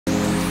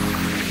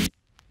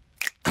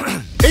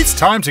It's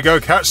time to go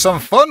catch some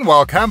fun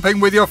while camping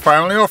with your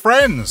family or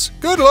friends.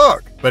 Good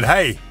luck! But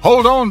hey,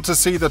 hold on to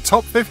see the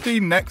top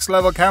 15 next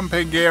level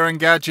camping gear and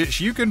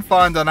gadgets you can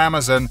find on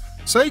Amazon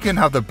so you can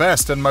have the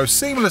best and most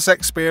seamless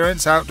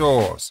experience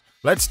outdoors.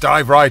 Let's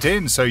dive right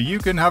in so you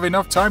can have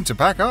enough time to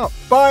pack up.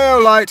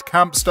 Biolite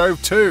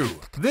Campstove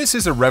 2. This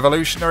is a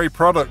revolutionary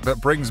product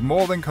that brings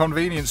more than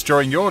convenience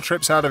during your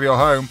trips out of your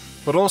home,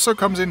 but also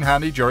comes in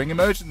handy during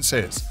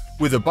emergencies.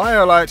 With a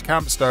Biolite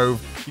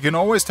Campstove, you can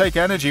always take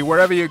energy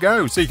wherever you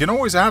go, so you can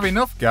always have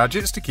enough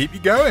gadgets to keep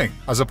you going.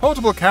 As a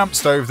portable camp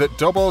stove that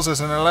doubles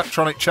as an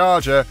electronic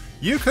charger,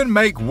 you can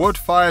make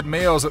wood-fired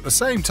meals at the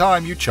same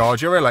time you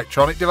charge your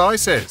electronic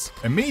devices.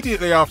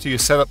 Immediately after you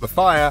set up the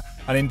fire,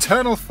 an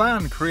internal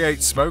fan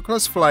creates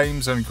smokeless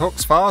flames and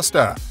cooks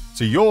faster,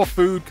 so your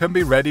food can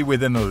be ready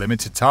within a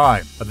limited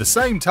time. At the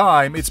same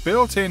time, its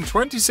built-in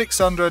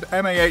 2600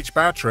 mAh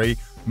battery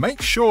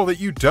makes sure that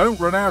you don't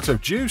run out of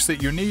juice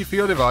that you need for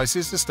your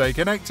devices to stay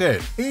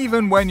connected.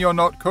 Even when you're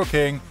not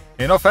cooking,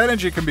 enough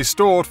energy can be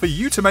stored for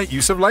you to make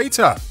use of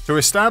later. To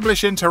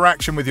establish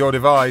interaction with your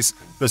device,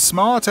 the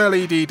smart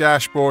LED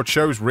dashboard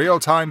shows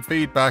real-time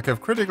feedback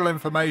of critical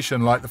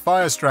information like the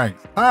fire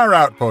strength, power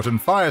output and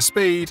fire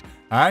speed,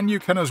 and you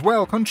can as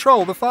well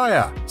control the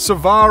fire.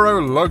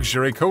 Savaro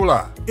Luxury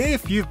Cooler.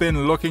 If you've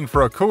been looking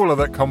for a cooler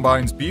that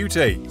combines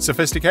beauty,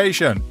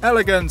 sophistication,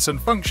 elegance and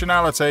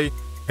functionality,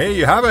 here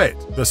you have it!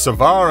 The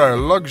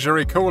Savaro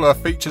Luxury Cooler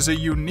features a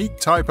unique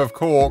type of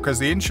cork as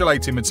the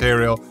insulating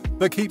material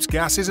that keeps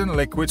gases and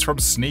liquids from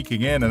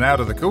sneaking in and out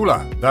of the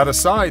cooler. That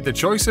aside, the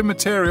choice of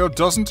material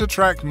doesn't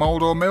attract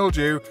mold or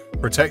mildew,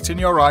 protecting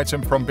your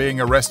item from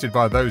being arrested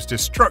by those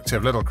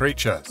destructive little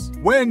creatures.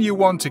 When you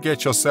want to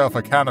get yourself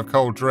a can of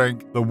cold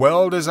drink, the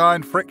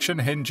well-designed friction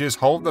hinges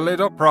hold the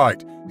lid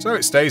upright, so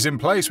it stays in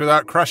place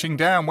without crashing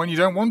down when you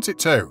don't want it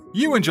to.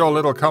 You and your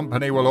little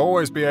company will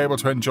always be able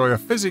to enjoy a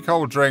fizzy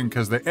cold drink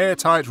as the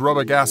airtight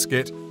rubber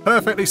gasket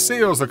perfectly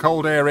seals the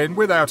cold air in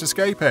without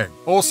escaping.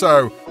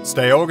 Also,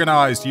 stay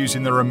organized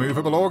using the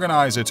removable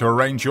organizer to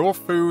arrange your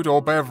food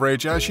or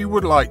beverage as you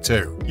would like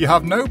to. You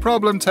have no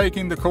problem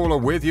taking the cooler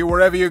with you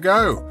wherever you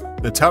go.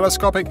 The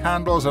telescopic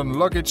handles and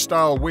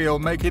luggage-style wheel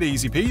make it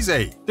easy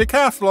peasy.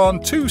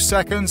 Decathlon 2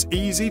 Seconds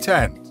Easy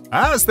Tent.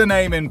 As the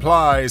name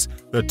implies,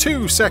 the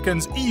 2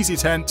 Seconds Easy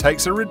Tent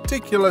takes a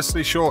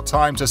ridiculously short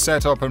time to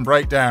set up and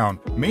break down,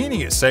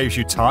 meaning it saves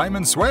you time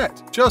and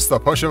sweat. Just the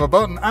push of a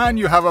button and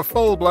you have a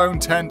full-blown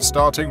tent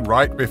starting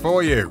right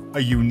before you.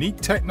 A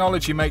unique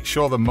technology makes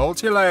sure the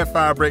multi-layer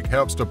fabric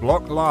helps to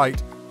block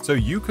light so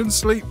you can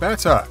sleep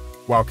better,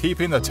 while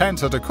keeping the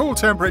tent at a cool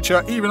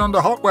temperature even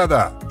under hot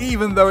weather.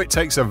 Even though it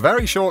takes a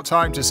very short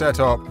time to set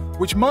up,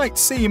 which might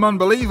seem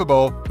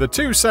unbelievable, the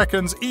 2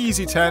 Seconds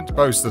Easy Tent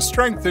boasts the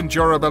strength and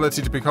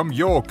durability to become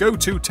your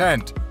go-to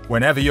tent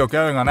whenever you're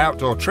going on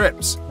outdoor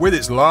trips. With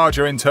its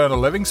larger internal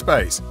living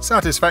space,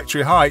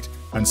 satisfactory height,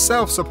 and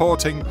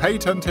self-supporting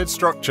patented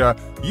structure,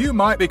 you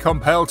might be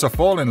compelled to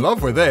fall in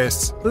love with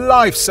this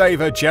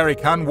Lifesaver Jerry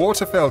Can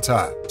Water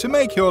Filter. To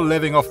make your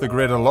living off the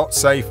grid a lot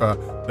safer,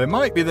 there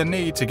might be the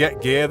need to get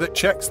gear that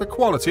checks the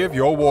quality of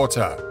your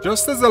water.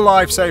 Just as the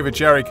Lifesaver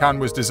Jerry Can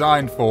was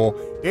designed for,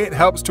 it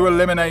helps to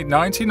eliminate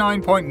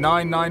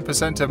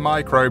 99.99% of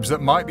microbes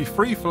that might be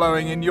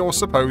free-flowing in your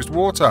supposed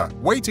water,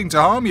 waiting to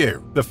harm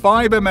you. The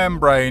fiber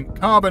membrane,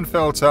 carbon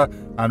filter,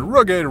 and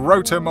rugged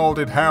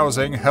roto-molded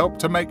housing help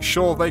to make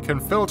sure they can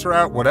filter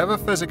out whatever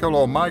physical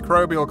or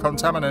microbial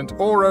contaminant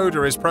or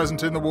odor is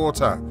present in the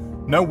water.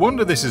 No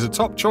wonder this is a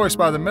top choice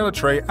by the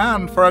military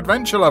and for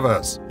adventure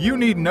lovers. You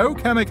need no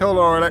chemical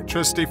or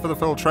electricity for the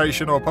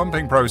filtration or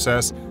pumping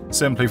process.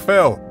 Simply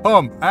fill,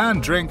 pump,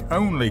 and drink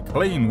only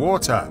clean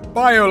water.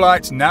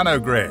 Biolite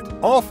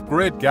NanoGrid.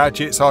 Off-grid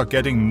gadgets are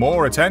getting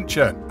more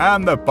attention,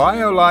 and the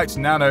Biolite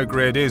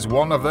NanoGrid is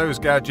one of those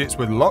gadgets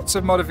with lots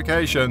of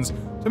modifications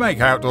to make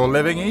outdoor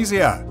living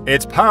easier.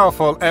 Its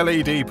powerful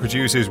LED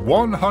produces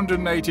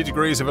 180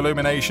 degrees of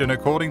illumination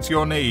according to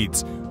your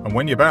needs, and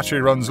when your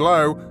battery runs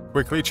low,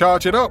 quickly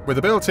charge it up with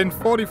a built-in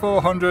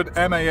 4400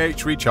 mAh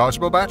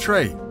rechargeable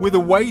battery. With a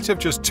weight of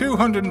just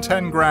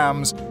 210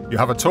 grams, you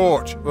have a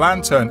torch,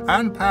 lantern,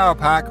 and power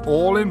pack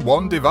all in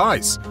one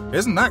device.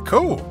 Isn't that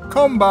cool?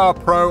 Combar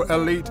Pro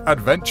Elite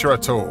Adventurer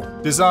Tool.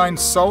 Designed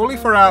solely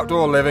for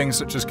outdoor living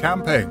such as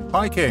camping,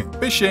 hiking,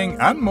 fishing,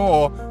 and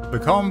more, the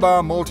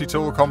Combar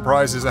multi-tool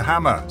comprises a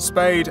hammer,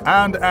 spade,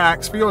 and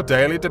axe for your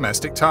daily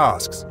domestic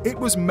tasks. It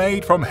was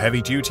made from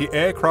heavy-duty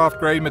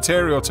aircraft-grade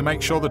material to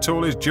make sure the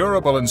tool is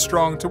durable and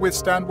strong to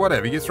withstand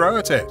whatever you throw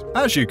at it.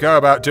 As you go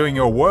about doing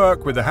your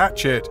work with the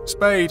hatchet,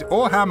 spade,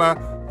 or hammer,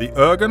 the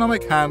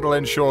ergonomic handle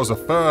ensures a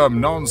firm,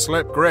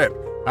 non-slip grip,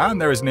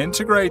 and there is an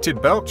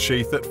integrated belt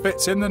sheath that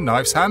fits in the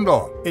knife's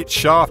handle. Its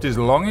shaft is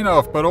long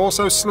enough but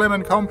also slim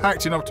and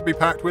compact enough to be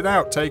packed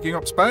without taking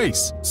up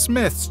space.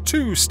 Smith's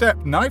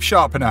 2-step knife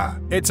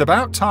sharpener. It's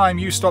about time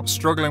you stop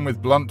struggling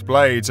with blunt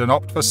blades and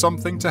opt for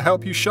something to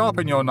help you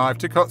sharpen your knife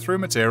to cut through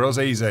materials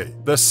easy.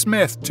 The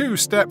Smith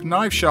 2-step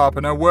knife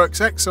sharpener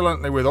works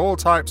excellently with all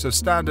types of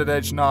standard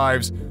edge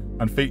knives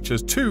and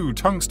features 2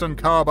 tungsten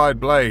carbide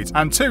blades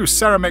and 2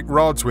 ceramic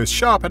rods with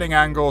sharpening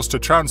angles to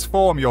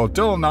transform your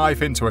dull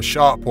knife into a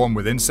sharp one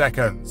within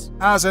seconds.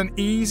 As an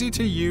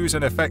easy-to-use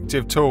and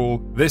effective tool,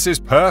 this is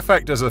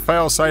perfect as a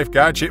fail-safe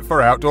gadget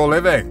for outdoor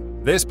living.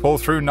 This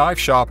pull-through knife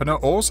sharpener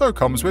also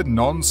comes with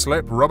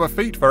non-slip rubber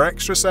feet for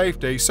extra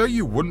safety so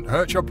you wouldn't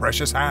hurt your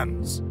precious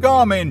hands.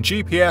 Garmin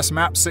GPS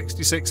Map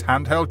 66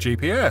 handheld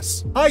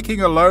GPS.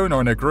 Hiking alone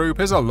or in a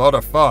group is a lot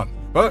of fun.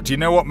 But do you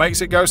know what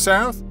makes it go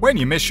south? When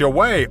you miss your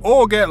way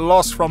or get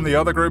lost from the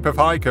other group of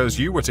hikers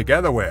you were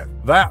together with.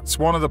 That's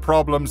one of the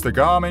problems the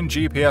Garmin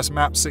GPS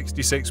Map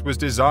 66 was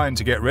designed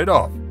to get rid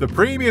of. The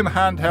premium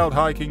handheld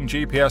hiking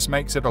GPS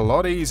makes it a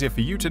lot easier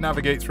for you to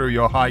navigate through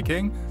your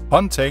hiking,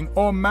 hunting,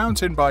 or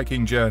mountain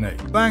biking journey.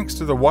 Thanks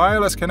to the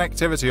wireless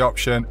connectivity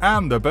option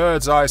and the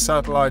bird's eye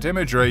satellite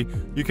imagery,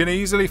 you can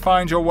easily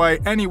find your way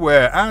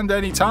anywhere and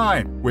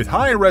anytime. With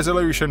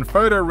high-resolution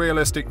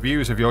photorealistic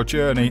views of your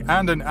journey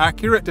and an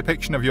accurate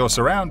depiction of your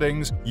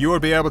surroundings, you will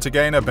be able to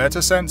gain a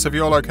better sense of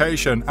your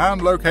location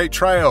and locate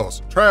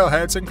trails,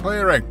 trailheads, and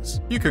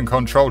clearings. You can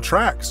control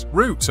tracks,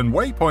 routes, and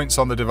waypoints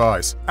on the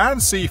device,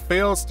 and see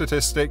field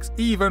statistics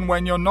even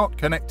when you're not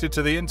connected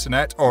to the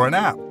internet or an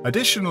app.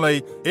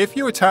 Additionally, if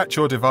you attach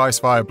your device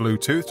via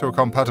Bluetooth to a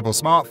compatible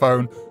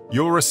smartphone,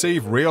 you'll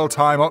receive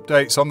real-time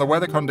updates on the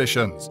weather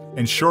conditions,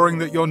 ensuring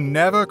that you're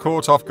never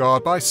caught off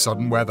guard by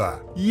sudden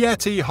weather.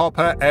 Yeti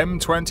Hopper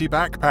M20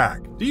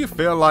 Backpack. Do you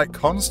feel like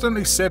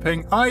constantly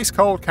sipping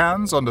ice-cold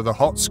cans under the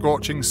hot,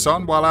 scorching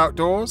sun while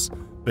outdoors?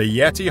 The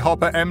Yeti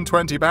Hopper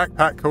M20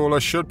 backpack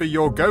cooler should be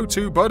your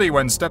go-to buddy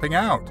when stepping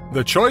out.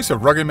 The choice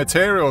of rugged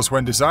materials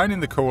when designing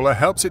the cooler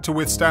helps it to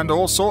withstand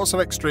all sorts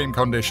of extreme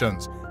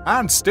conditions,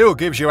 and still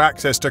gives you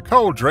access to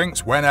cold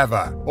drinks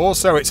whenever.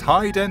 Also, its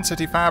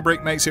high-density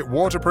fabric makes it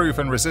waterproof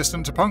and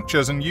resistant to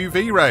punctures and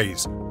UV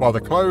rays, while the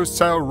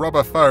closed-cell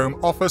rubber foam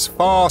offers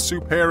far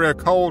superior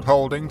cold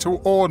holding to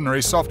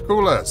ordinary soft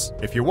coolers.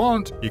 If you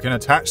want, you can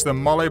attach the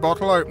Molly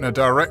bottle opener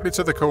directly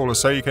to the cooler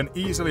so you can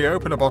easily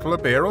open a bottle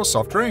of beer or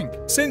soft drink.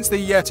 Since the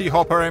Yeti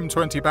Hopper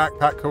M20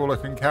 backpack cooler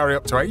can carry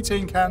up to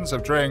 18 cans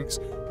of drinks,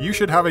 you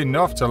should have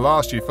enough to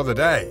last you for the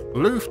day.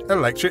 Luft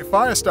Electric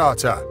Fire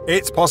Starter.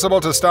 It's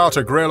possible to start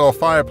a grill or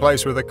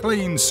fireplace with a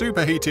clean,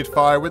 superheated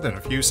fire within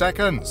a few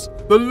seconds.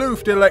 The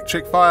Luft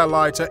Electric Fire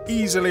Lighter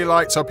easily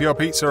lights up your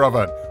pizza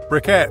oven,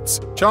 briquettes,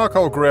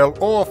 charcoal grill,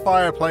 or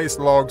fireplace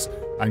logs,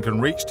 and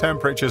can reach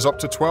temperatures up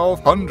to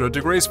 1200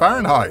 degrees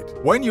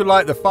Fahrenheit. When you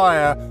light the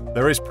fire,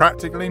 there is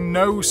practically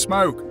no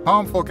smoke,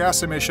 harmful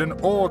gas emission,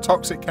 or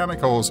toxic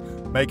chemicals,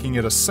 making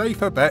it a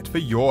safer bet for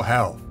your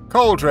health.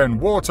 Cauldron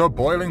Water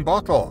Boiling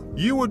Bottle.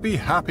 You would be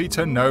happy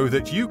to know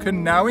that you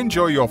can now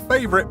enjoy your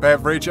favorite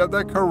beverage at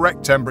the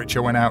correct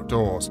temperature when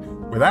outdoors,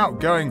 without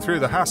going through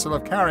the hassle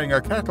of carrying a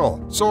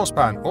kettle,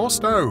 saucepan, or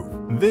stove.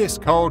 This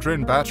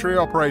Cauldron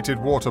battery-operated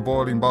water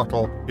boiling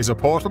bottle is a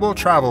portable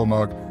travel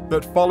mug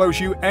that follows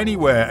you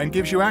anywhere and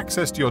gives you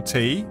access to your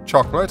tea,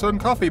 chocolate, and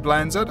coffee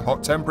blends at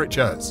hot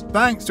temperatures.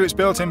 Thanks to its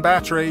built-in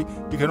battery,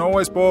 you can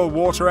always boil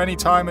water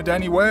anytime and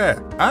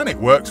anywhere, and it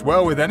works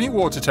well with any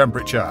water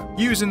temperature.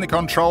 Using the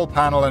control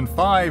panel and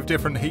 5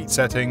 different heat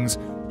settings,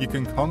 you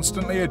can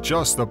constantly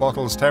adjust the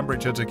bottle's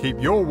temperature to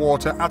keep your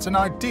water at an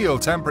ideal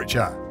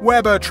temperature.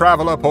 Weber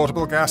Traveler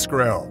Portable Gas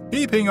Grill.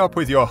 Keeping up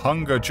with your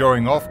hunger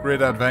during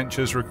off-grid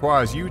adventures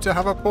requires you to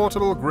have a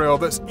portable grill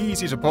that's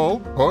easy to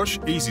pull, push,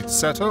 easy to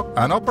set up,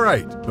 and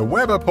operate. The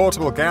Weber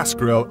Portable Gas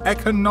Grill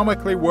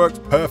economically works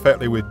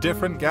perfectly with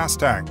different gas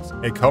tanks.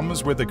 It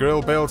comes with the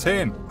grill built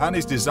in and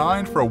is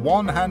designed for a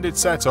one-handed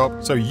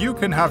setup so you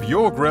can have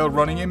your grill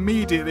running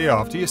immediately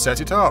after you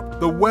set it up.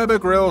 The Weber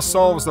grill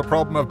solves the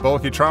problem of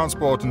bulky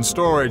transport and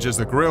storage as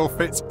the grill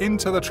fits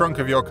into the trunk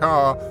of your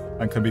car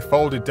and can be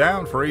folded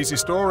down for easy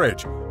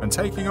storage and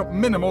taking up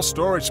minimal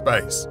storage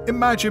space.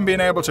 Imagine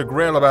being able to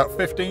grill about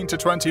 15 to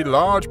 20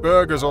 large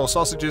burgers or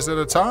sausages at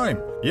a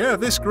time. Yeah,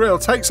 this grill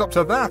takes up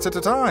to that at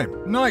a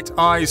time. Night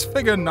Eyes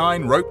Figure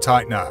 9 Rope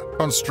Tightener.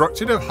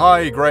 Constructed of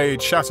high-grade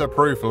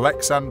shatterproof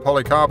Lexan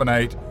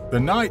polycarbonate, the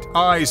Night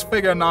Eyes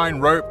Figure 9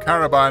 Rope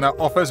Carabiner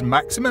offers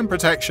maximum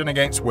protection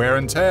against wear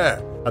and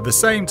tear. At the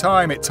same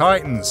time, it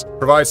tightens,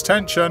 provides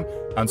tension,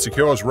 and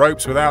secures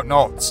ropes without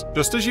knots.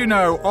 Just as you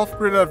know,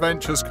 off-grid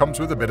adventures comes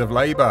with a bit of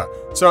labor,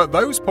 so at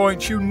those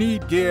points you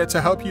need gear to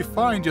help you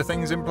find your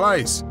things in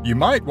place. You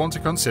might want to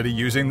consider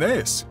using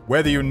this.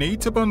 Whether you need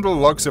to bundle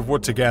logs of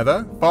wood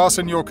together,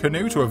 fasten your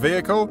canoe to a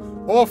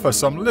vehicle, or for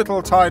some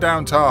little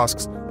tie-down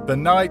tasks, the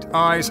Night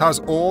Eyes has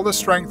all the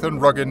strength and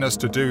ruggedness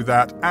to do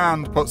that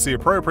and puts the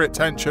appropriate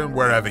tension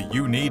wherever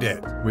you need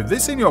it. With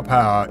this in your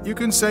power, you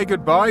can say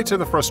goodbye to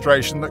the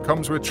frustration that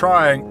comes with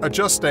trying,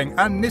 adjusting,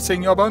 and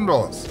knitting your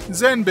bundles.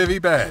 Zen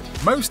Bivy Bed.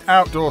 Most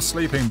outdoor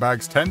sleeping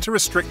bags tend to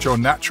restrict your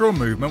natural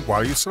movement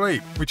while you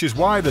sleep, which is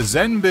why the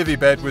Zen Bivy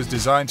Bed was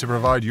designed to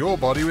provide your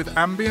body with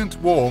ambient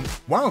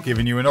warmth while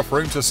giving you enough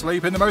room to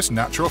sleep in the most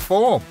natural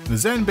form. The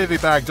Zen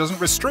Bivy bag doesn't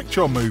restrict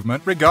your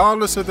movement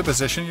regardless of the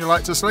position you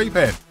like to sleep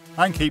in.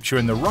 and keeps you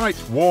in the right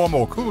warm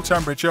or cool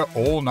temperature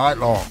all night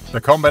long.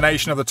 The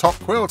combination of the top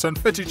quilt and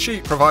fitted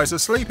sheet provides a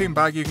sleeping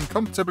bag you can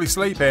comfortably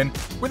sleep in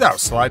without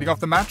sliding off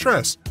the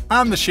mattress.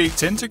 And the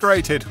sheet's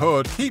integrated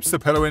hood keeps the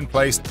pillow in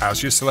place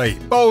as you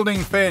sleep.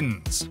 Folding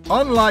fins.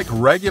 Unlike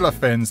regular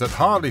fins that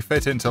hardly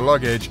fit into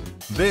luggage,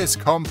 this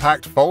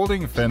compact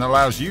folding fin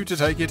allows you to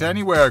take it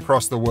anywhere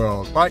across the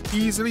world by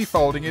easily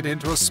folding it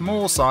into a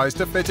small size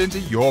to fit into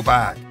your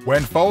bag.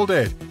 When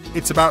folded,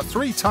 it's about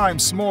 3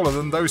 times smaller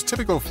than those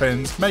typical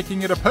fins,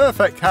 making it a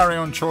perfect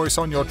carry-on choice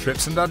on your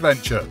trips and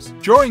adventures.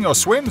 During your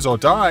swims or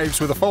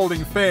dives with a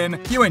folding fin,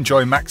 you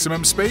enjoy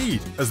maximum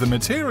speed, as the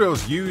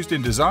materials used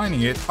in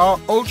designing it are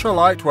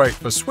ultra-lightweight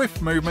for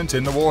swift movement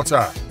in the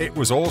water. It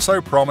was also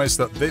promised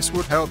that this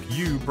would help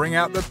you bring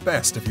out the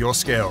best of your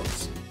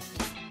skills.